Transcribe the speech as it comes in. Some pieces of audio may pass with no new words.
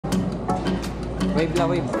Wave la,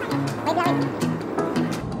 wave.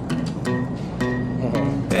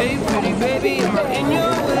 Hey, pretty baby, am I in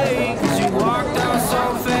your way? 'Cause you walked out so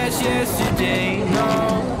fast yesterday. No,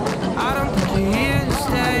 I don't think you're here to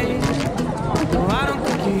stay. No, I don't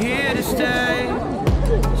think you're here to stay.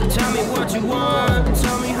 So tell me what you want,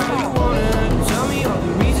 tell me how you want it. Tell me all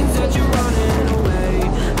the reasons that you're running away.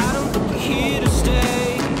 I don't think you're here to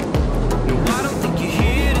stay. No, I don't think you're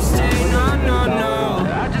here to stay. No, no, no.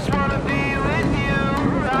 I just wanna be with you.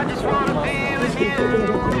 I just wanna be with you.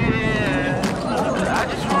 Yeah. I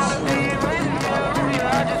just wanna be with you.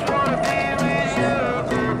 Yeah, I just wanna be with you.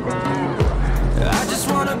 I just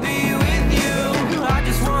wanna be with you. I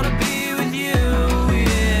just wanna be with you.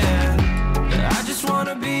 Yeah. I just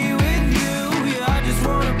wanna be with you. Yeah, I just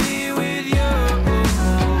wanna be with you.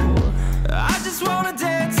 I just wanna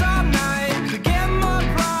dance all night. Forget my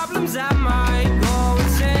problems, I might go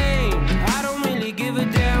insane. I don't really give a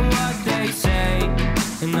damn what they say.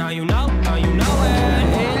 And now you know it.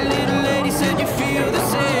 Hey, little lady said you feel the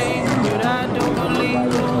same, but I don't believe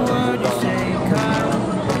a word you say. 'Cause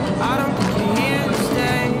I don't think you're here to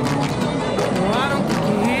stay. No, I don't think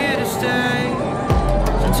you're here to stay.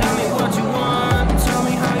 So tell me what you want, tell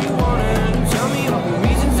me how you want it. Tell me all the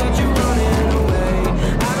reasons that you're running away.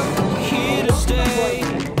 I don't think you're here to stay.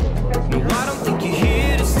 No, I don't think you're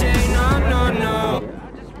here to stay. No, no, no.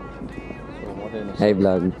 Hey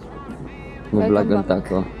vlog. Mag-vlog lang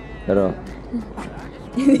ako. Pero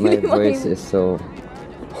my voice is so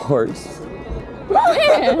hoarse.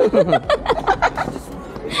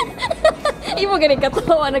 Imo gani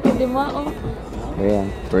katawa na kadimao. Oh yeah,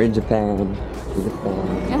 we're in Japan. Japan.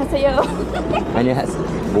 Nga sayo. Ano has?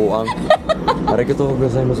 Buang. Para ko to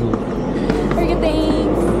gozaimasu. Thanks.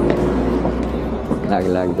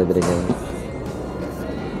 Lag to dire.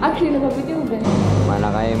 Actually, naka-video ba?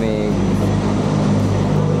 Mana kayo may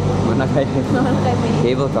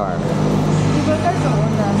cable car. Cable car ko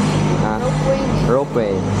na. Ropeway.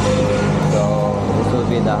 Ropeway. So this will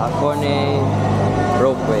be the Hakone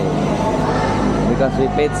ropeway. Because we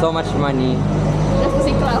paid so much money Just to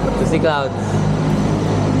see clouds. to see clouds.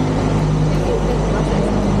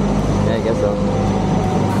 Yeah, I guess so.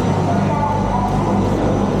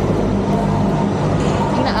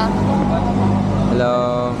 Ina ah.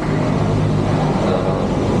 Hello. Hello.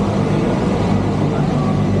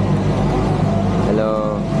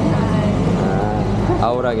 Hello.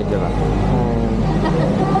 Aura gitu ba?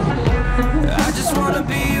 I just wanna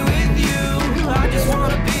be with you. I just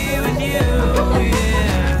wanna be with you.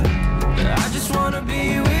 Yeah. I just wanna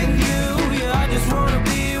be with you. Yeah, I just wanna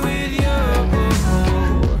be with you.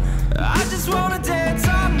 I just wanna dance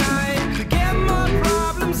all night. Forget my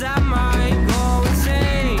problems, I might go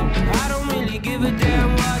insane. I don't really give a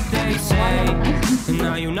damn what they say. And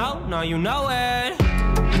now you know it.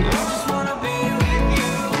 I just wanna be with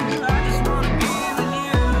you. I just wanna be with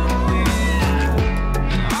you. Yeah.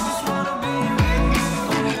 I just wanna be with you.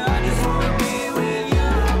 Yeah, I just wanna be with you.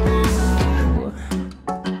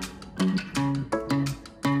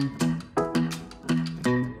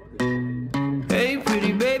 Hey,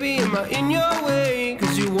 pretty baby, am I in your way?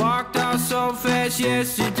 'Cause you walked out so fast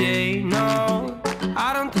yesterday. No,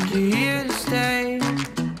 I don't think you're here to stay.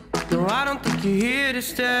 No, I don't think you're here to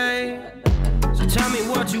stay. So tell me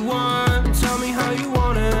what you want, tell me how you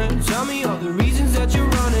want it. Tell me all the reasons that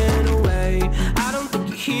you're running away. I don't think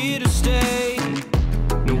you're here to stay.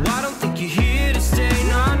 No, I don't think you're here to stay.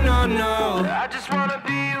 No, no, no. I just wanna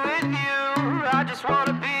be with you. I just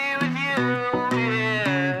wanna be with you.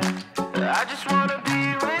 Yeah. I just wanna be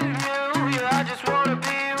with you. Yeah, I just wanna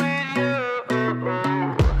be with you.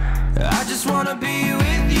 I just wanna be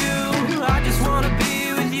with you. I just wanna be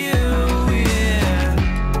with you.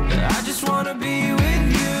 Yeah. I just wanna be with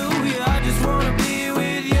you. Yeah, I just wanna be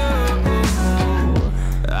with you.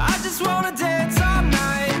 I just wanna dance all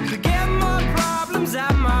night. Forget my problems,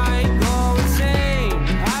 I might go insane.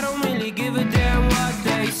 I don't really give a damn what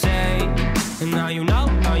they say. And now you know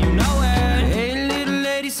it. Hey, little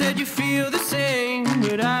lady said you feel the same,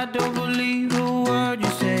 but I don't believe a word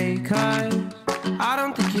you say. 'Cause I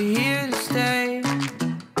don't think you're here to stay.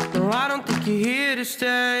 No, I don't think you're here to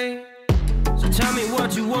stay. So tell me what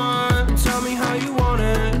you want, tell me how you want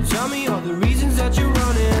it. Tell me all the reasons that you're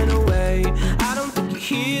running away. I don't think you're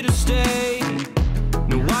here to stay.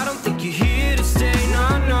 No, I don't think you're here to stay. No,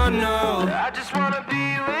 no, no. I just wanna be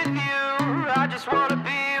with you. I just wanna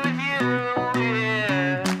be with you.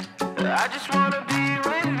 Yeah. I just wanna be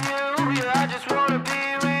with you. Yeah, I just wanna be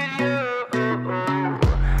with you.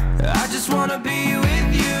 I just wanna be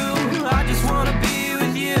with you. I just wanna be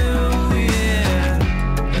with you.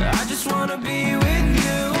 Yeah. I just wanna be with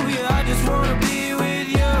you. Yeah, I just wanna be with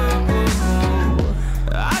you.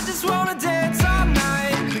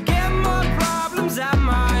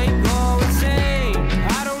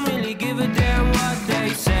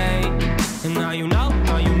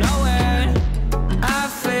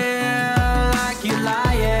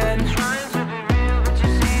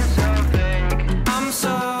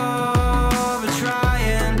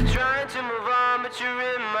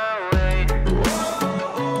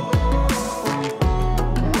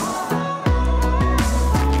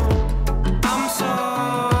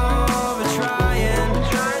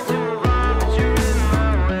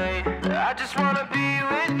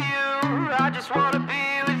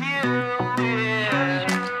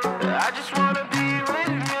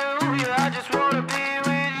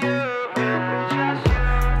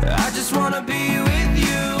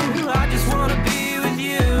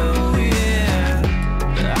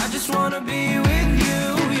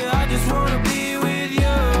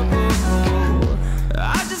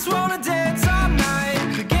 wanna dance all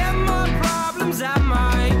night, forget my problems, I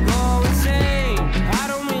might go insane. I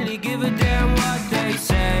don't really give a damn what they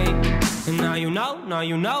say. And now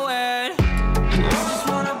you know it.